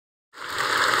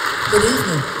Good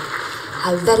evening.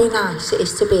 How very nice it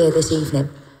is to be here this evening.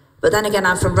 But then again,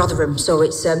 I'm from Rotherham, so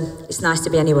it's nice to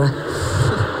be anywhere.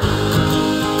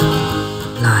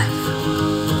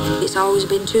 Life. It's always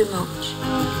been too much.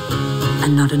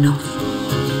 And not enough.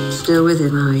 Still with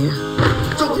him, are you?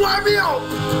 Don't wind me out!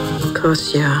 Of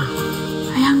course you are.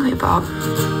 Are you angry, Bob?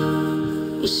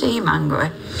 You seem angry.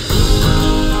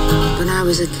 When I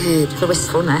was a kid... It was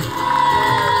funny. And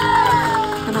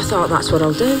I thought, that's what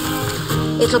I'll do.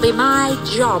 It'll be my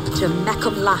job to make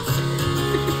them laugh.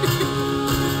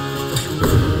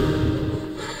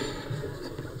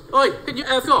 Oi, can you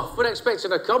F off? We're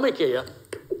expecting a comic here.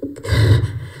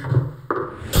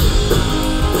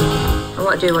 I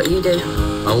won't do what you do.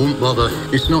 I won't bother.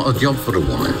 It's not a job for a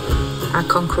woman. I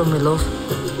conquer 'em with love.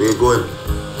 Where you going?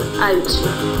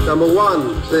 Out. Number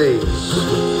 1, please.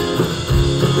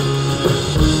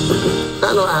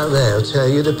 That lot out there will tear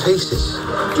you to pieces.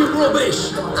 You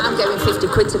rubbish! I'm getting 50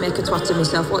 quid to make a twat of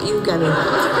myself. What you going?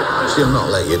 She'll not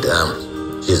let you down.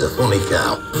 She's a funny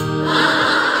cow.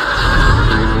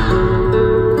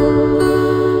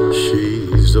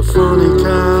 She's a funny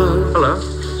cow. Hello?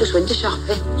 Just window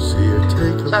shopping. See her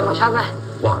take So much have I?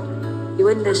 What? Your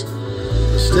windows.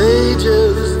 the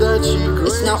stages that she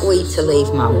It's not weak to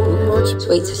leave, Mum. It's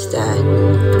weak to stay.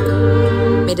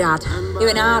 Me dad, you're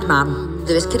an hard man.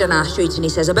 There was a kid on our street and he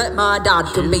says, I bet my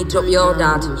dad can beat up your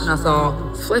dad. And I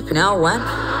thought, flipping hell, when?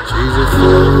 She's a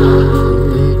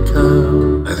funny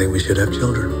cow. I think we should have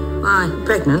children. Why,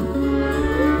 pregnant?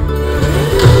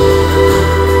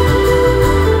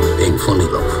 Being funny,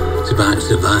 love. It's about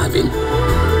surviving.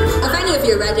 Have any of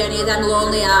you read any of them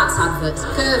Lonely Hearts adverts?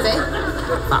 Curvy?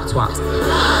 Fat twat.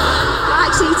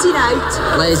 Likes eating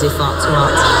out. Lazy fat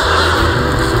twat.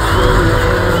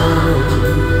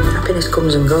 Happiness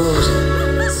comes and goes.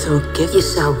 So give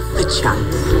yourself a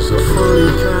chance. She's a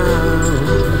funny cow.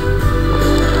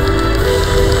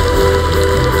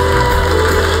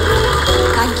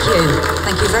 Thank you.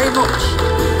 Thank you very much.